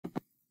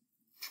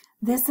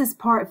This is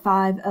part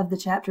 5 of the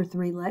chapter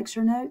 3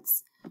 lecture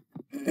notes.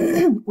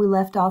 We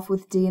left off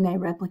with DNA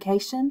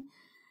replication.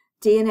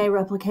 DNA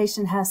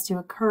replication has to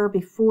occur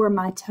before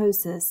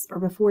mitosis, or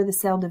before the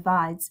cell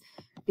divides,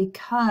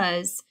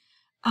 because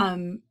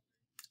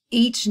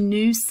each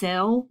new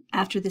cell,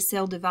 after the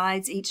cell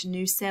divides, each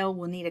new cell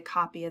will need a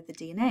copy of the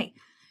DNA.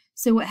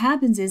 So what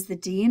happens is the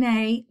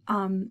DNA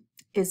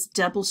is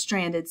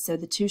double-stranded, so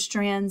the two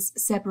strands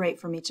separate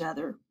from each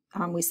other.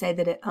 We say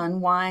that it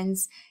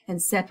unwinds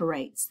and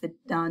separates. The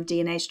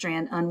DNA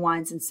strand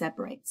unwinds and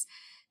separates.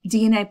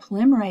 DNA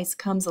polymerase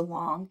comes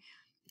along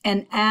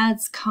and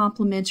adds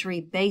complementary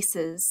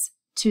bases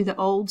to the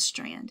old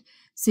strand.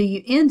 So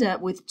you end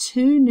up with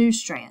two new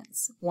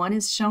strands. One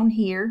is shown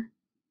here,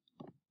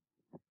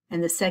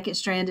 and the second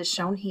strand is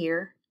shown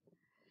here.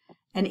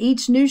 And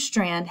each new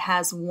strand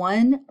has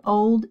one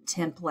old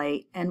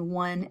template and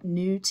one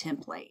new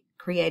template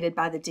created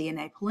by the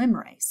DNA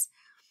polymerase.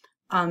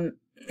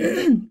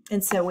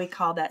 And so we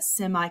call that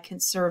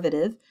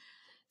semi-conservative.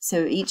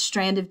 So each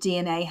strand of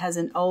DNA has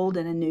an old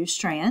and a new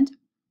strand.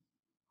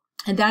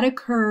 And that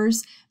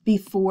occurs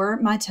before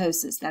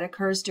mitosis. That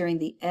occurs during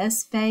the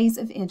S phase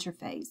of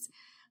interphase.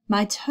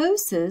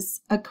 Mitosis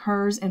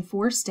occurs in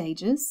 4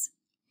 stages.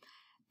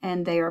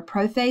 And they are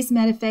prophase,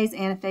 metaphase,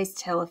 anaphase,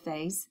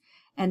 telophase.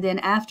 And then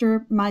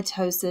after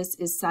mitosis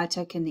is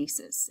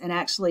cytokinesis. And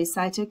actually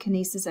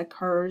cytokinesis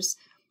occurs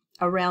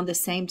around the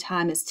same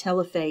time as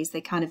telophase.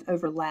 They kind of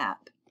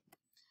overlap.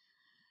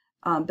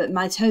 But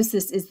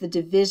mitosis is the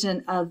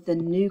division of the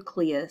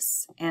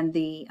nucleus and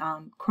the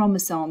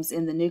chromosomes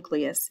in the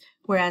nucleus,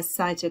 whereas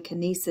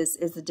cytokinesis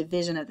is the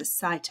division of the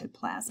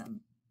cytoplasm.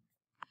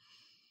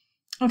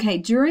 Okay,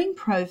 during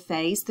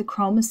prophase, the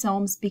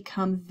chromosomes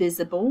become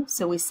visible.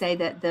 So we say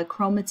that the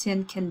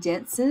chromatin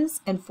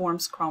condenses and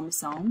forms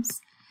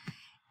chromosomes.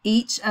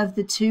 Each of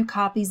the 2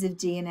 copies of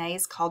DNA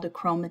is called a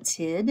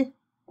chromatid,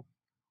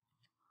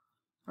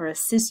 or a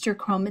sister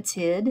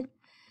chromatid.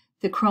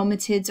 The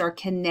chromatids are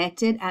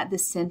connected at the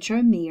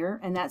centromere,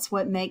 and that's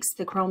what makes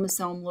the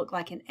chromosome look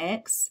like an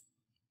X.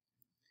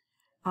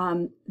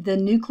 The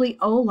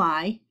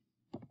nucleoli,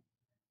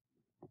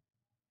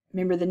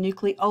 remember the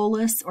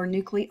nucleolus or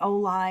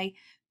nucleoli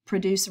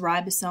produce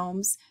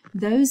ribosomes.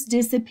 Those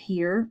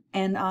disappear,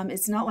 and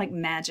it's not like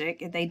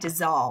magic. They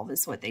dissolve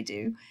is what they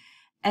do.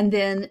 And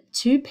then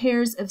 2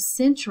 pairs of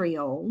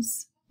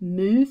centrioles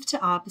move to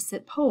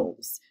opposite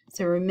poles.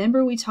 So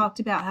remember we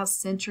talked about how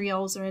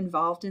centrioles are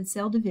involved in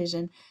cell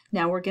division.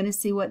 Now we're going to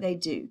see what they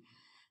do.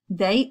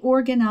 They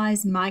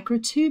organize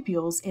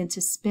microtubules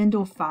into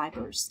spindle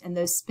fibers, and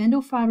those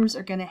spindle fibers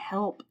are going to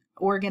help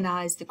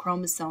organize the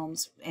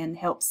chromosomes and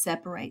help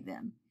separate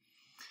them.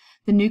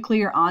 The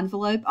nuclear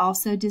envelope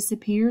also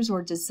disappears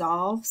or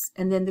dissolves,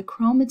 and then the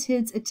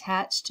chromatids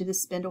attach to the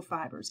spindle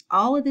fibers.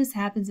 All of this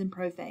happens in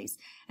prophase,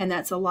 and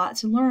that's a lot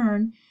to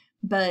learn.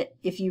 But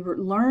if you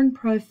learn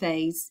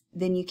prophase,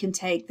 then you can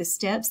take the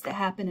steps that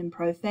happen in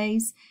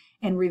prophase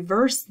and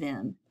reverse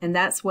them, and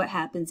that's what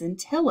happens in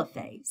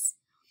telophase.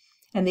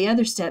 And the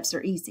other steps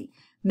are easy.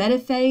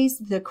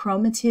 Metaphase, the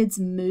chromatids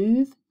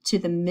move to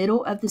the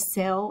middle of the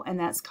cell, and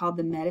that's called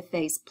the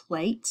metaphase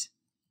plate.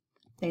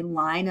 They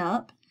line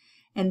up.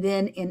 And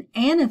then in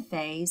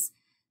anaphase,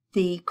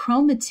 the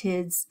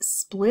chromatids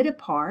split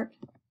apart,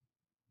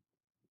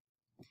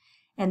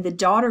 and the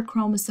daughter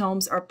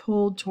chromosomes are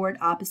pulled toward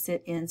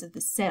opposite ends of the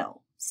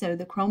cell. So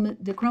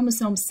the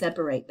chromosomes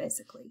separate,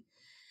 basically.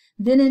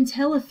 Then in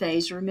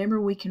telophase,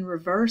 remember we can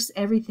reverse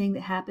everything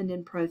that happened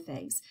in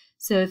prophase.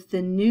 So if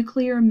the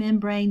nuclear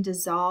membrane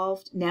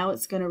dissolved, now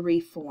it's going to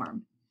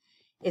reform.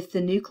 If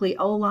the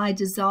nucleoli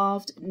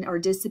dissolved or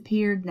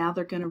disappeared, now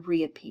they're going to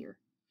reappear.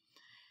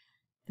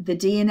 The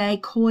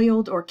DNA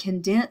coiled or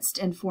condensed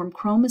and formed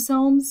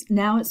chromosomes.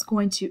 Now it's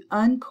going to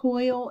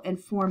uncoil and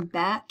form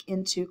back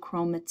into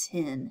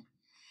chromatin.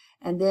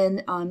 And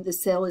then the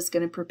cell is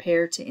going to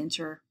prepare to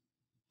enter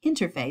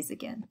interphase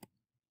again.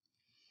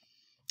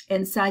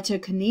 And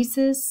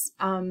cytokinesis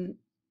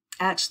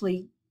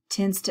actually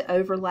tends to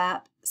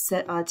overlap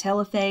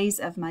telophase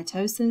of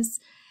mitosis.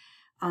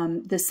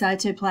 The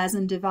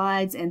cytoplasm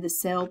divides and the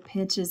cell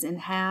pinches in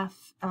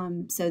half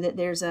so that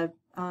there's a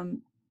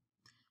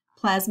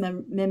plasma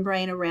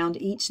membrane around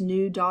each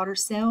new daughter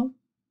cell.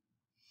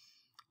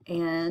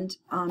 And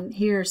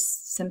here's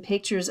some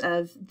pictures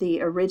of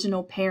the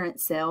original parent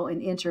cell in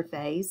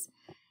interphase.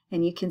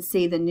 And you can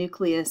see the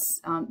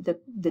nucleus, the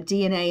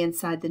DNA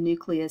inside the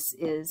nucleus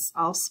is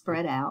all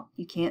spread out.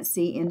 You can't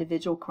see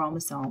individual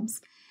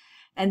chromosomes.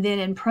 And then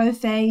in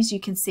prophase, you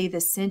can see the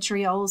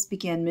centrioles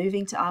begin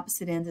moving to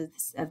opposite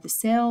ends of the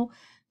cell.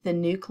 The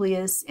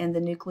nucleus and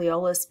the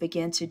nucleolus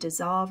begin to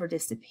dissolve or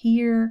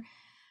disappear.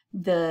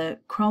 The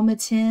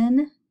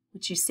chromatin,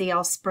 which you see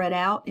all spread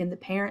out in the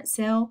parent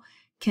cell,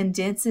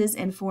 condenses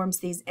and forms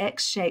these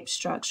X-shaped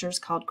structures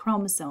called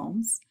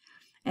chromosomes.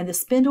 And the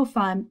spindle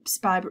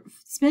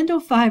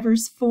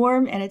fibers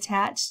form and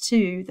attach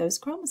to those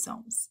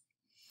chromosomes.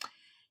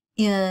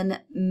 In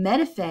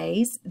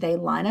metaphase, they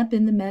line up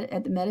in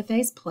at the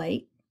metaphase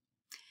plate.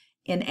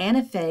 In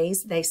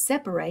anaphase, they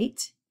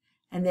separate.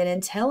 And then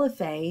in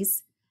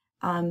telophase,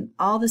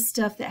 all the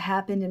stuff that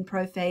happened in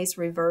prophase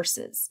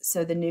reverses.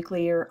 So the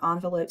nuclear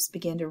envelopes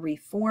begin to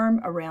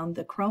reform around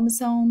the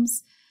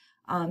chromosomes,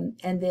 and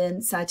then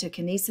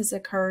cytokinesis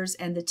occurs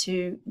and the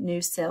two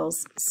new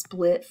cells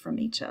split from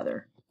each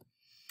other.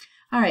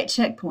 All right,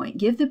 checkpoint.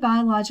 Give the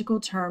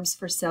biological terms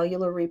for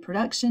cellular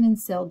reproduction and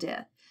cell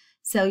death.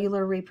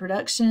 Cellular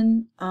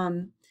reproduction,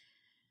 I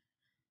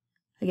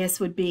guess,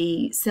 would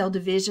be cell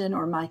division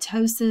or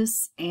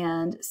mitosis,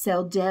 and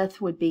cell death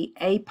would be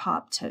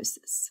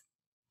apoptosis.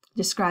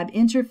 Describe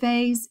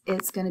interphase.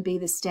 It's going to be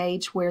the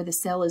stage where the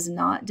cell is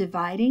not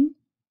dividing.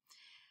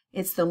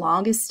 It's the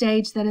longest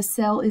stage that a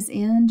cell is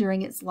in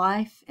during its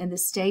life, and the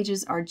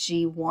stages are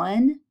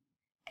G1,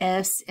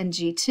 S, and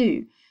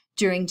G2.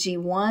 During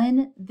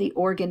G1, the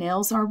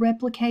organelles are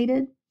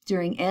replicated.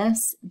 During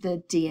S,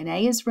 the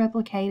DNA is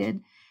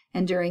replicated.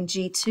 And during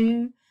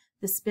G2,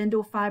 the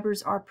spindle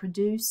fibers are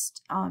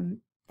produced, and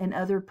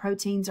other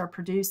proteins are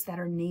produced that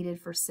are needed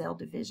for cell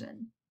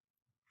division.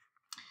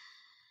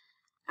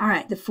 All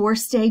right, the fourth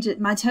stage of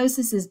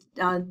mitosis is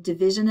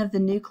division of the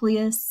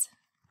nucleus,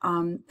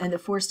 and the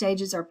four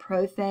stages are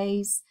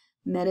prophase,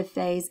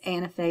 metaphase,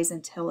 anaphase,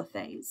 and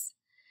telophase.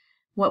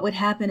 What would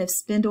happen if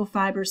spindle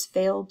fibers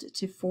failed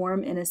to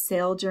form in a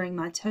cell during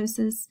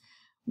mitosis?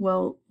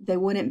 Well, they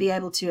wouldn't be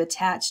able to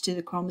attach to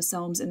the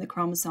chromosomes, and the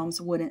chromosomes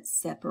wouldn't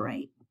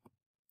separate.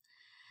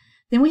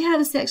 Then we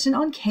have a section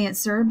on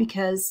cancer,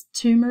 because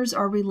tumors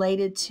are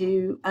related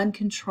to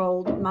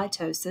uncontrolled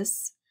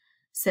mitosis,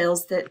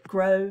 cells that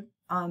grow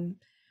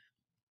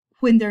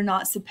when they're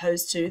not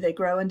supposed to. They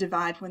grow and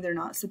divide when they're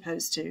not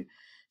supposed to.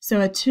 So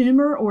a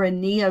tumor or a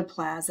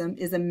neoplasm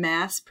is a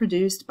mass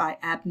produced by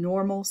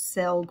abnormal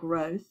cell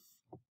growth.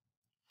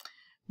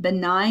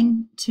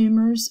 Benign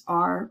tumors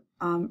are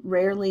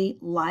rarely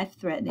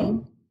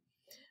life-threatening.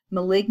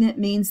 Malignant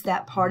means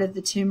that part of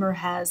the tumor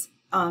has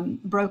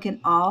broken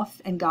off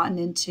and gotten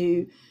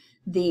into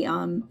the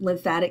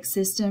lymphatic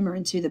system or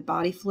into the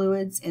body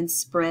fluids and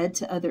spread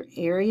to other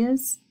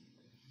areas,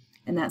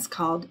 and that's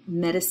called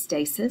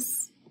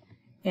metastasis.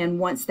 And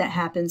once that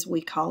happens,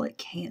 we call it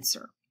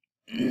cancer.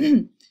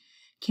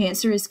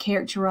 Cancer is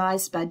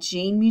characterized by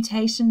gene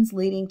mutations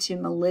leading to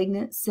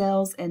malignant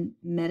cells and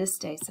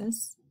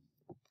metastasis.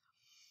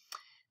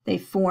 They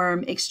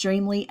form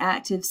extremely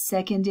active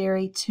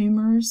secondary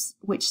tumors,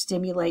 which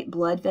stimulate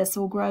blood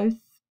vessel growth,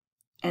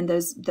 and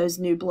those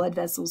new blood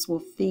vessels will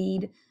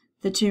feed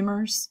the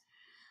tumors,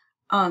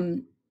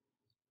 and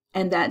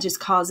that just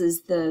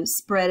causes the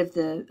spread of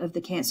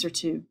the cancer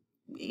to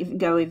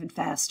go even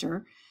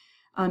faster.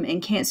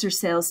 And cancer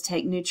cells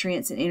take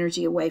nutrients and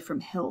energy away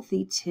from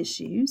healthy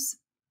tissues.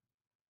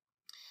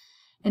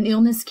 An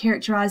illness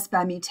characterized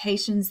by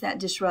mutations that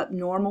disrupt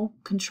normal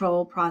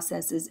control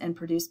processes and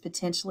produce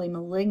potentially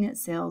malignant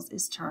cells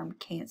is termed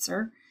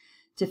cancer.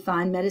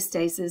 Defined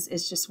metastasis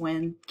is just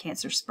when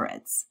cancer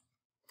spreads.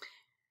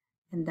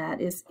 And that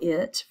is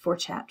it for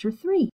Chapter 3.